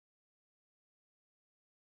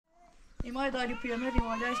ایمای داری پیرمرد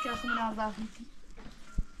ایمالایش که خمون نظر میکنی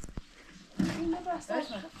اینه بسته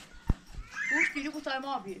اوش دیری بوتای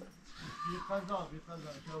ما بیر بی قضا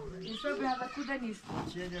شاوره ایسا به هفت کوده نیست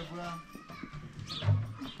چیه ده برم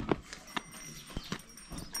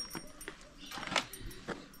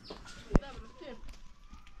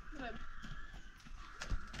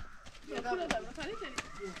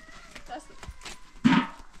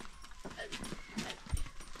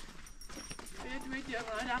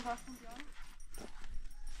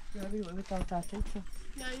Ja, wie wir da tatsächlich.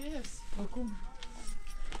 Ja, yes. Warum?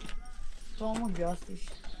 Warum جاستش؟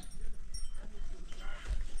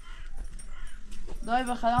 دای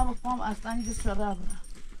به خدام بکنم اصلا اینجا سره برم.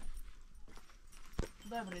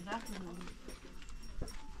 دای بری داخل بودی.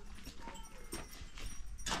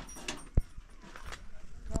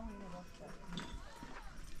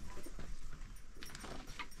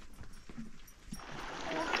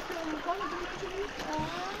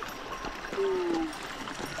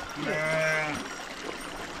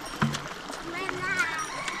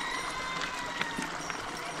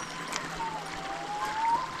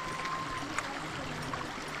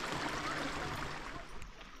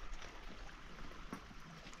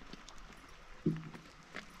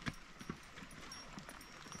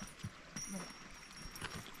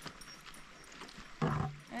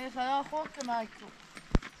 خدا خود کمک کن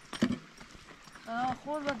خدا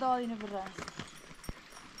خود و دارینه برست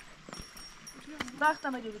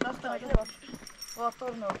دختم اگه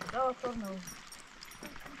واتور نو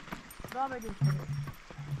دا بگیر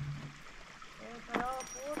خدا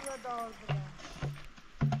خود و دار برست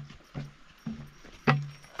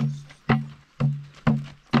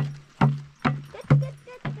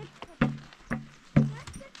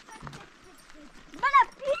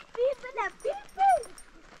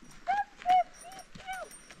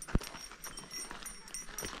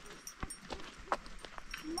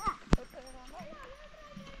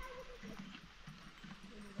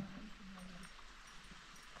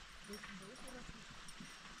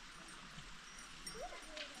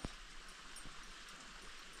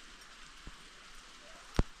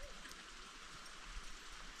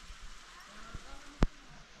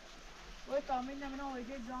Tamam, ben hemen oraya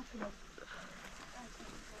geleceğim.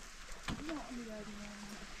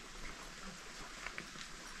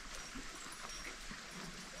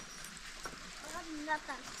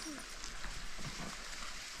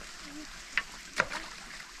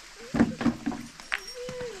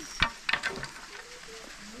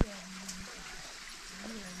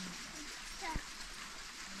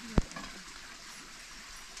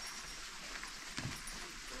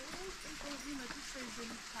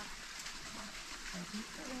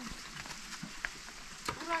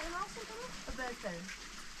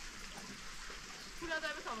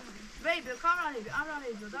 Baby, come on, baby. I'm not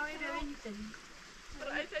able. Don't even anything.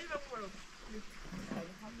 I tell you what.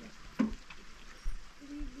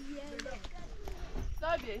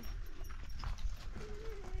 Tabii.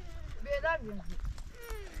 Beyler mi?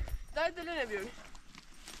 Dayı deli ne diyor?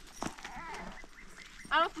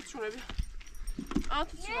 Ana tut şunu bir. Ana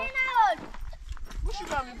tut şunu. Bu şu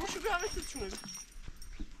bir tut şunu bir.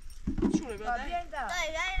 Tut şunu bir. Dayı yine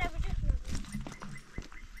bir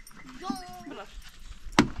Bırak.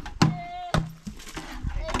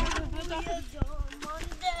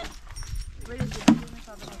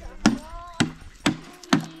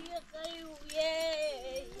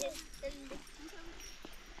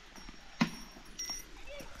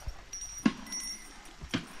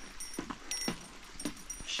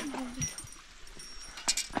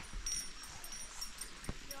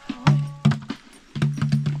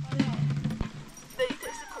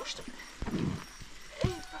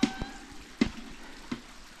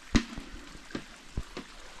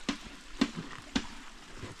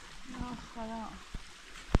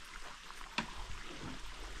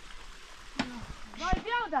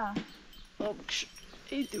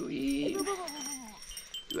 Ej du i...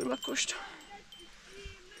 Du ma kość.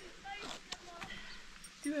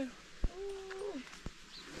 Du är...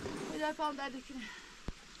 Bir defa dedik.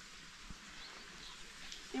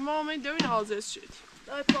 İmamın dövün ağzı şut.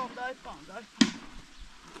 Daj pom.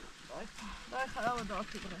 Daj خراب داد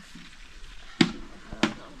تو برس.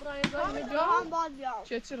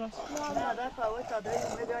 چه راست؟ نه دای فوت دای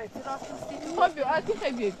میگه تو راست نیستی. خب بیا آتی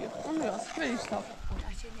خیلی بیا. اون راست ولیش تا.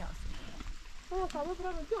 چه نیاز؟ اوه کامو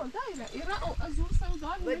برام دیون دایلا. ایران از اون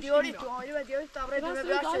سودان. و دیوری تو آنی و دیوری تابره دو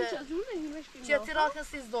بیاشه. چه تراس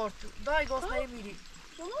سیز دارت. دای گوش نمیری.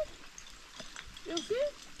 شما؟ یوسی؟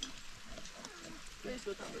 بیش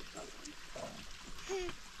دو تا.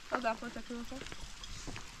 هذا أخوة تكلفة.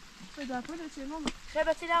 هذا أخوة شيء ماما.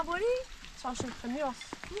 خبتي لامبوري؟ صاشم خنياس.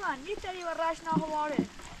 وان يتري وراش ناهواره.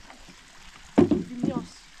 نیاز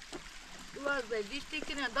واسه دیشتی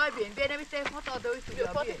که نه دای بین بین بیت فتا دوی تو بیا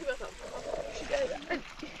بیا فاطمه بیا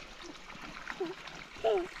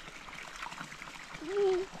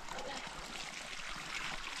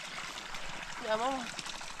یا ماما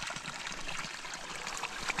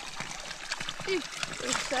این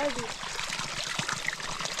سردی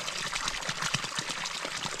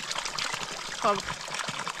خب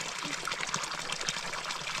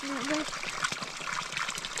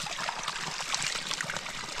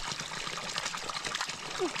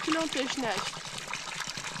کلون تشنش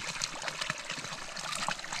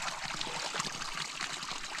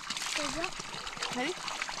هری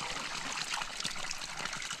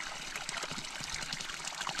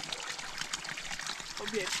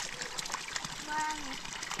خب بیاید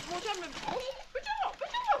موجم بجا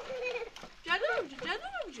جدو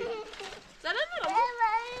زلن مرا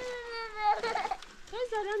خیلی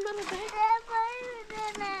زلن مرا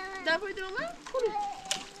دفعی درو من کلو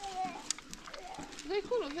زی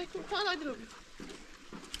کلو کان های درو بی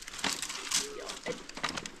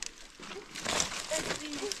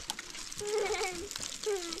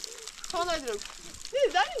کان های درو بی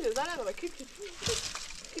نه زلن مرا کیف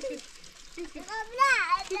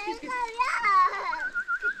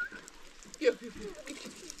بیا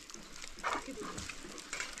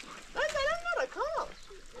نه زلن مرا کان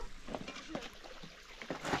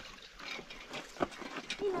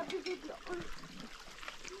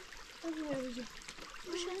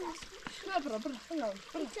برا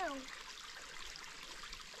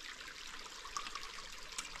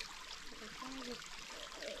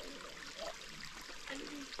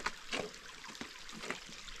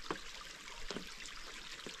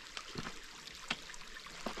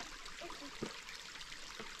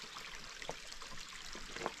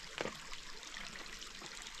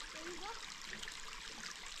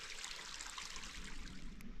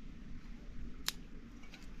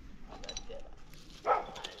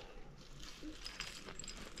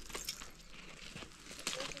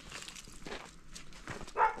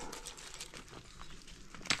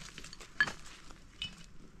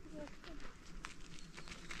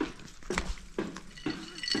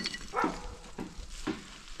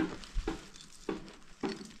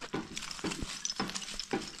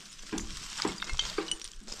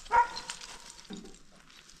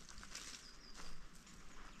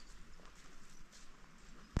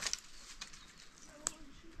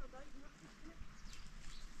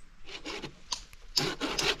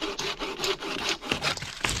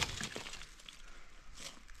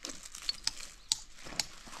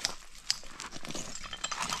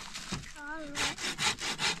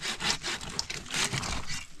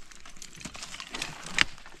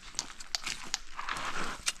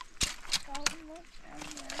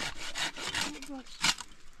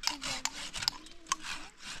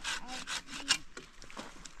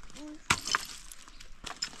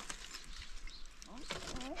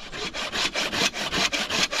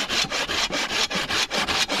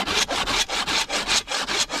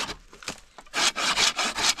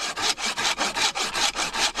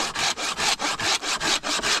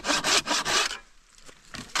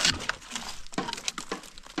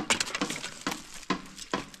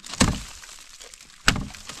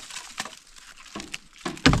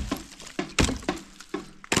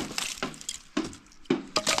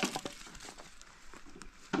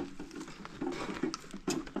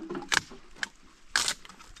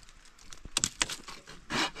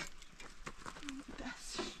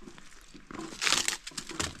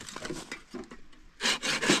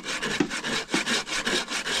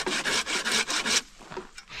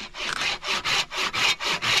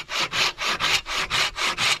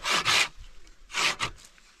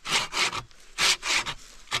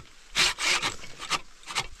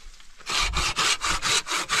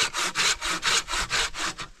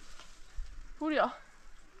پوریا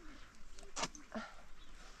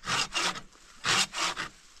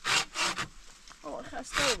آه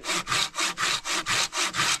خسته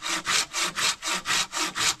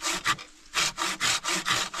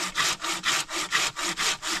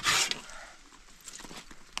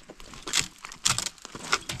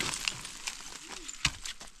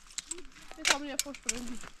بودم یه پوش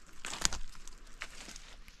برندی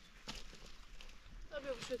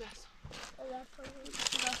بیا بشه دست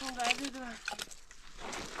دستون قربی دارم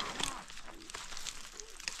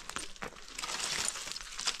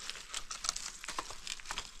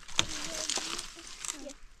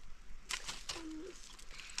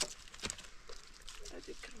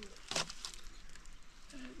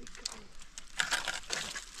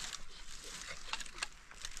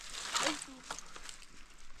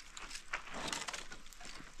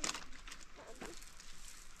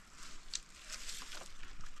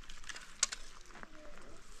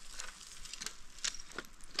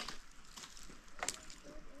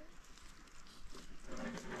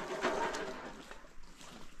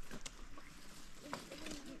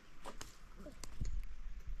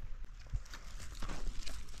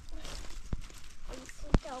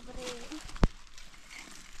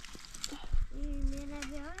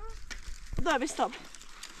در بستم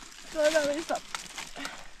در بستم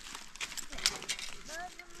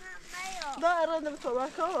در رنده به تو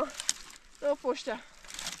بکن در پشته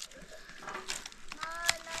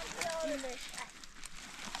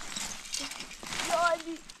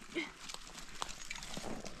یادی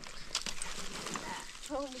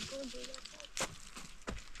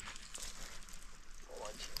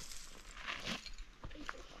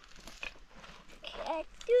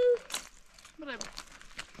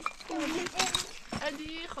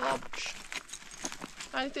هذه خرابش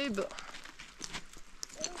هاي تيبقى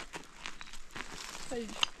هاي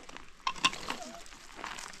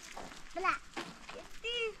بلا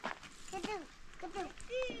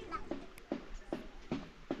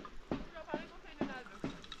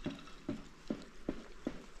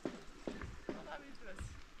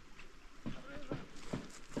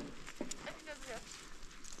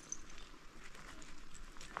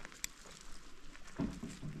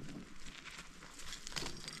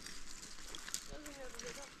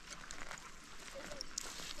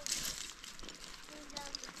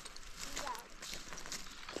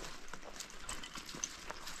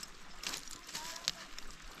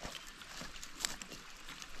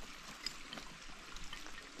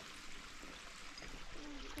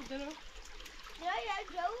كده يا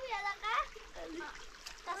جو يا لقى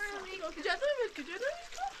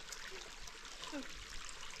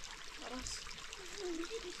خلاص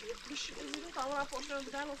مش زين طالعه فوق شلون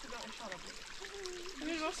بدال وصل ان شاء الله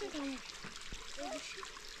مين وصل تمام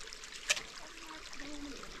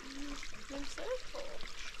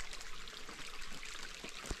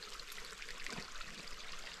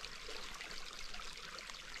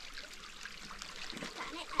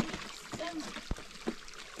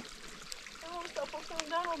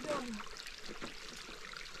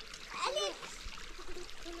أليكس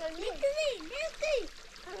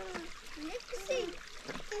نكسي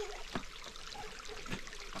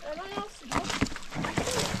أنا يصل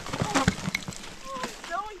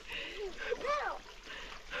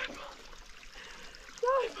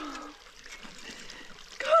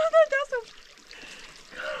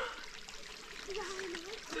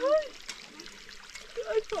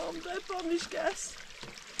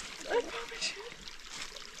Daj pomyśleć.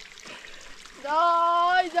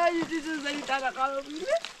 Daj, ty to zalitana kalobiny.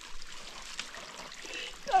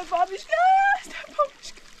 Daj pomyśleć.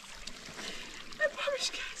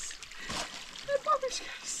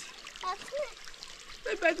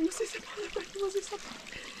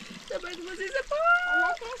 Daj będę musiał zapalić.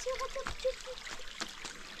 والله كان شي خطر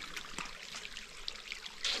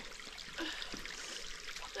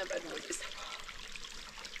Daj będę musiał zapalić.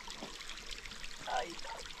 Aj,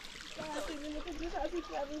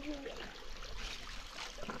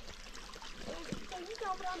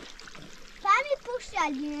 Sami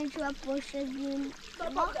puszczali, trzeba poszedłem.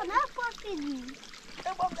 Bo na poszedłem.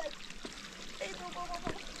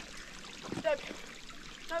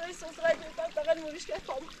 Dawaj są zrejdy, tak mówisz, jak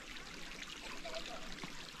pom.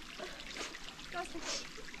 Nasıl,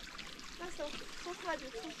 są zrejdy.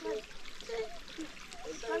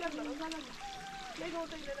 Zalewam. Nie go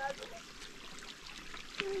tutaj nerede.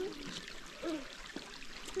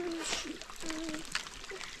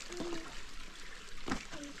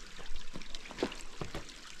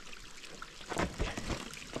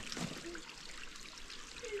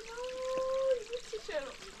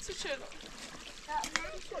 Sıçırım.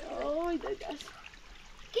 Oy dedes.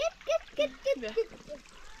 Git.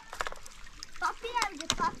 Papi nerede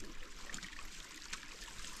papi?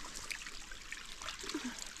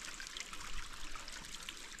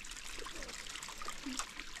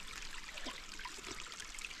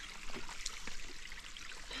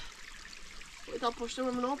 Dan posten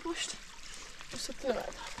we mijn oppost. Dus dat kunnen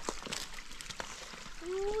we.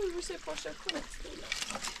 Oeh, we zijn posten goed.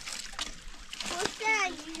 Poşta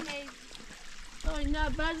yine. Ay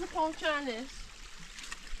ne, bazı pomçanes.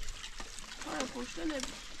 Ay posten ne?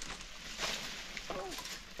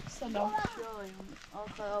 Selam. شایم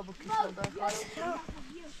آخر با کیسه دار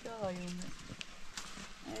شایم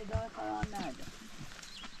ای دار خران نده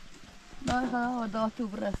دار خران دار تو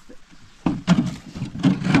برسته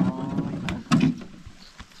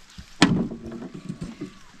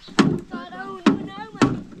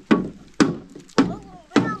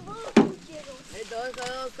ای دار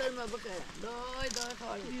خران سرمه بخیر دار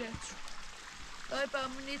خران دار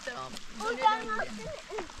پامونی تمام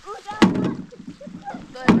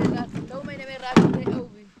دار میرفت دو مینه میرفت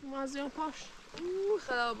اوی Mazyon paş.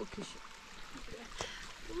 خراب بکشه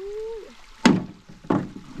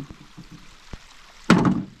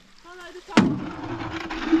Hadi tamam.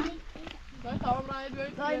 Dayı tamam, Raya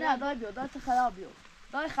böyle. دای نه دای بیو دای تو خراب بیو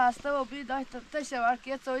دای خسته و بی دای تشور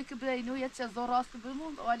که توی که بینو یه چه زور راست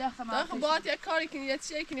بمون ولی خما داخل باید یک کاری کنی یه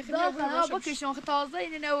چیزی کنی خیلی داخل بکشون که تازه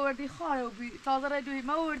اینی نوردی خاره و بی تازه را دوی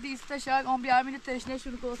ما وردی استشاق آن بیامین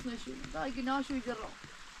تشنشون کوسنشون دای گناشوی جرا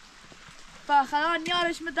فخلان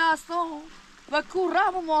نیارش می دستان و کوره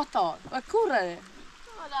و معتاد و کوره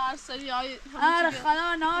هر سری های آره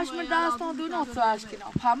خلا ناش من داستان دو نوت سواش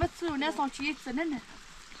کنم همه تو نسان چیه سننه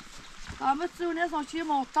همه تو نسان چیه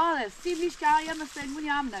معتاده سیبلیش که های مسلمونی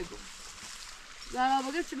هم نگو زرا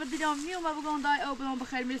بگه چه بدیدم نیوم و بگم دای او بدم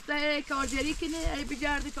بخیر میسته ای کارجری کنه ای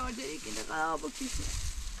بجرده کارجری کنه خلا بکیشه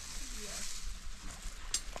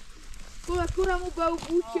کورمو با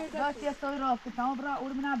بود کرده داشت یه سوی راست کتام برا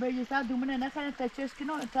اور منم برجسته دومنه نخنه تچش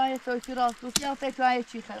کنم تا یه سوی راست دوستی یا فکر های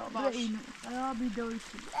چی خراب باش اینو خرابی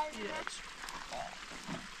دویشی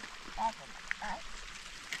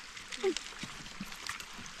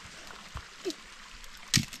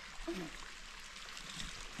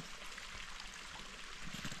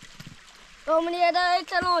Om ni är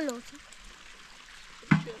kanalen.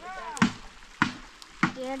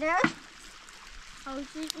 Är det? Har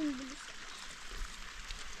du inte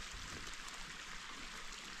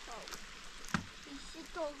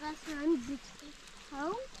tåga sen bytte.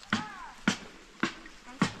 Ja.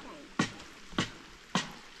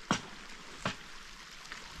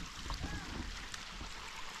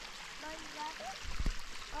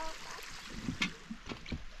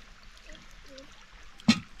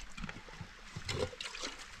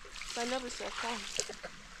 Ben ne bileyim tamam.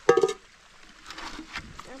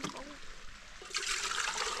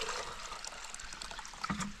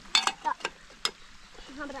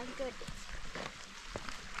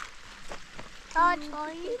 Ta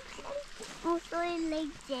toy. Och så är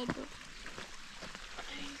lägger du.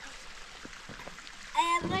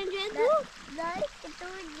 Även du. Nej, det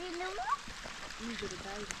är din mamma. Nu går det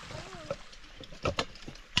där.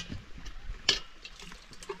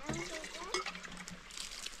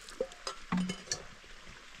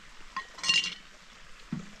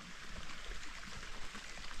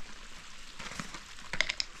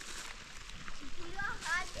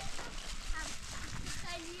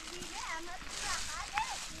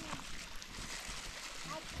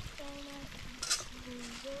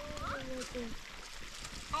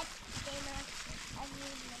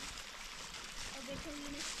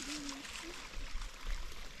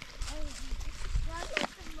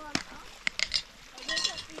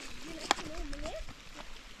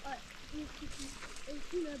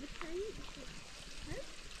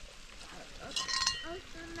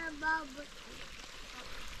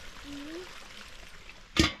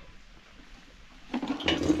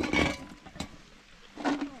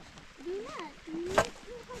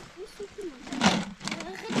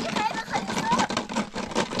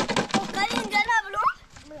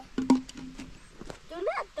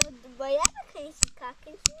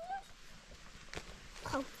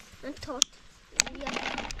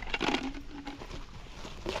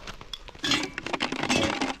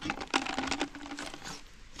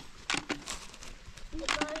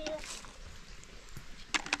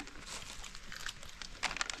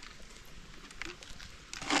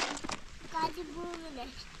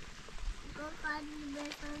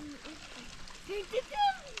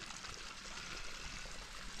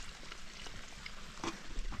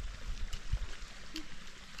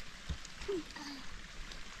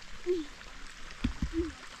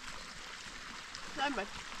 Hemen.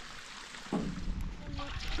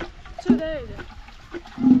 Şöyle.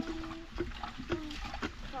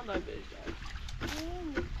 Kanal vereceğim.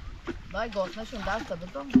 Daj gosnešon daš da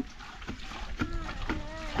budom.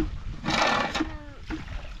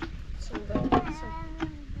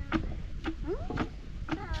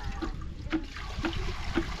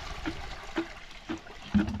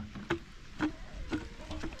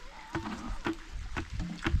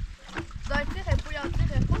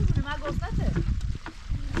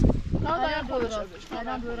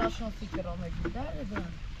 Nereden fikir olmak gider de.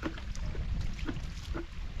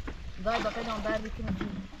 Daj bakalım derdi kim?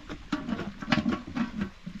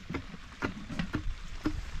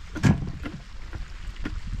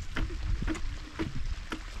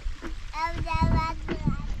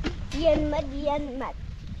 Yenmez. Yenmez.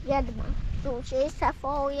 Sushi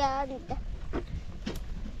safoyandı.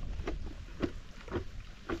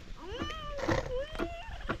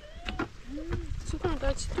 Süper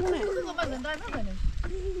kaç tane. Kızım daj ne benim?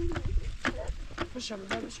 Başım.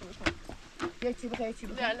 Geçi bakayım geçi.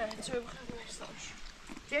 لا لا شوي بخاف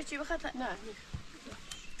Geçi bakayım. لا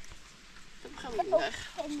بخاف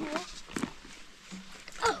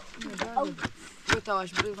Götü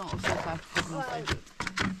avaş buradan o sefer.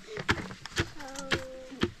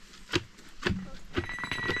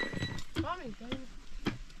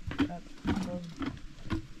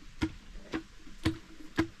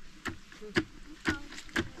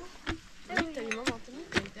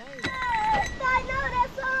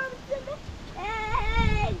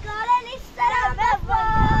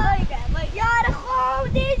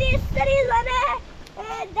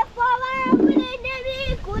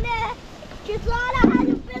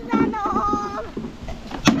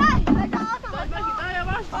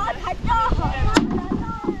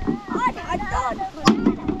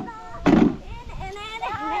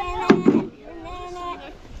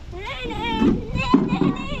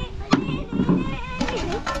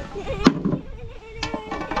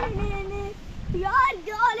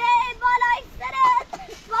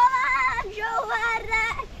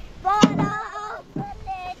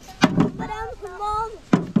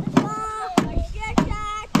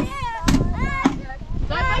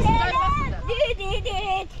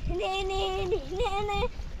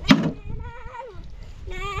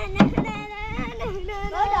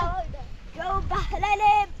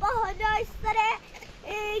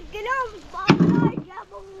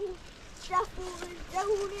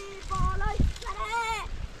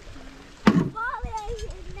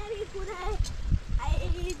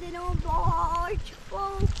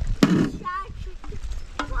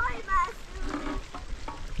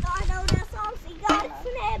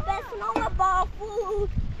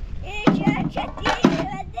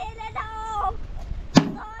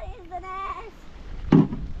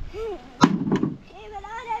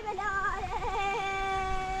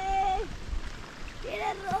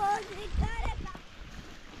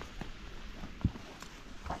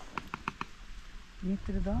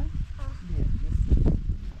 Meter daar?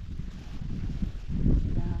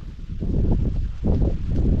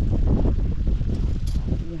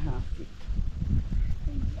 Ja.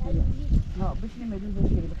 Nou, بشینیم بدون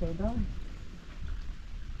بشینیم بخیر دار.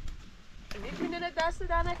 میتونه دست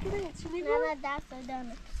در نکنه چی میگو؟ نه دست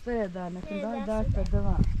دارم. سر دار نکن دست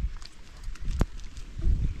دوام.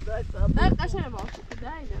 نه قشنگ باش.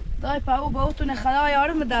 دایدم. دای پاو باوتون خدا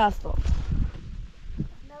یارم دستو.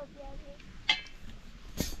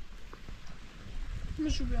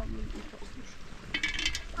 مشو بیام من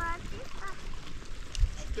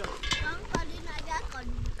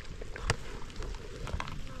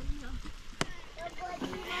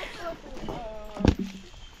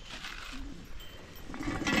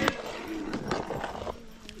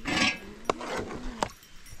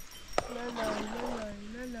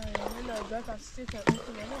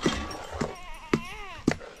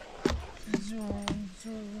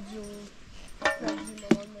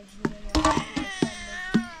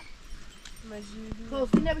خب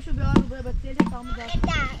این نمیشو بیارم به بطری کامل داشت.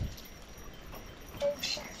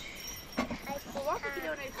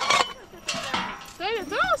 سایه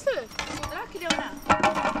درسته. نه کلیو نه.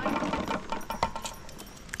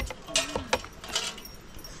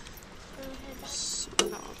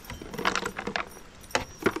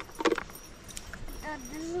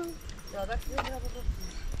 Ja, dat is wel wat.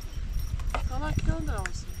 Kan ik doen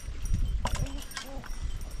trouwens.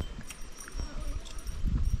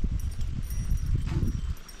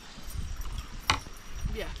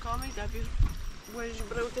 Ja, kom ik daar weer. Waar je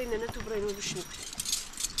brood in en naartoe brengen we besnip.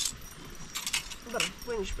 Daar,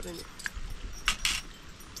 waar is brengen?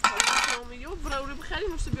 Kom je op brood begin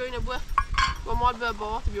moest je naar boven. We maar bij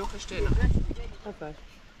baat bij gesteld. Oké.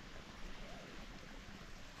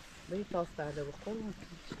 Ben je tas daar de begonnen?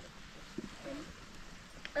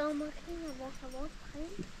 mag ik niet wat gaan?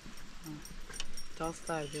 Tas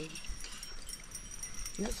daar de.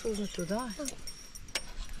 Ja, zo is het daar.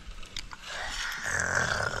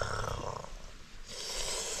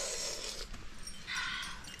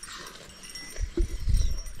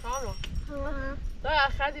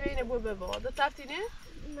 Daar gaat hij weer naar boven bij dat heeft hij niet?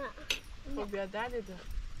 Nee. Kom je daar dit?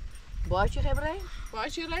 Baatje gebreid?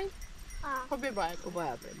 Baatje alleen? Kom je bij? Kom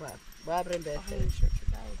bij bed.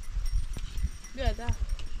 Ja, daar.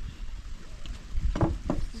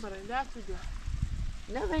 Maar daar te doen.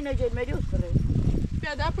 Nee, wij nou je met jou gebreid.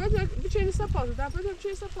 Ja, daar moet je een beetje in de sapot. Daar moet je een beetje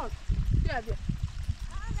in de sapot. Ja, ja.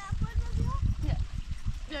 Ja.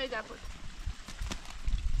 Ja, daar moet.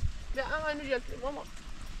 Ja, nu je het. Mama.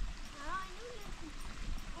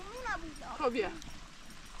 Kom je.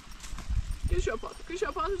 Kishapot is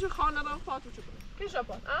je gewoon naar een foto te brengen.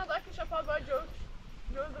 Kishapot. Daar kishapot bij Joe.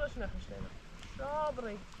 Joe is rustig gesteld. Zo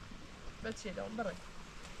breng. Met je dan breng.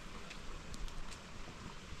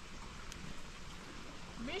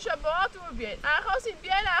 Misha baat hoe bien. Agos in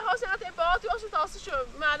bien, agos in het baat hoe als het als je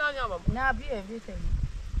maar dan jammer. Nou, bien, weet je.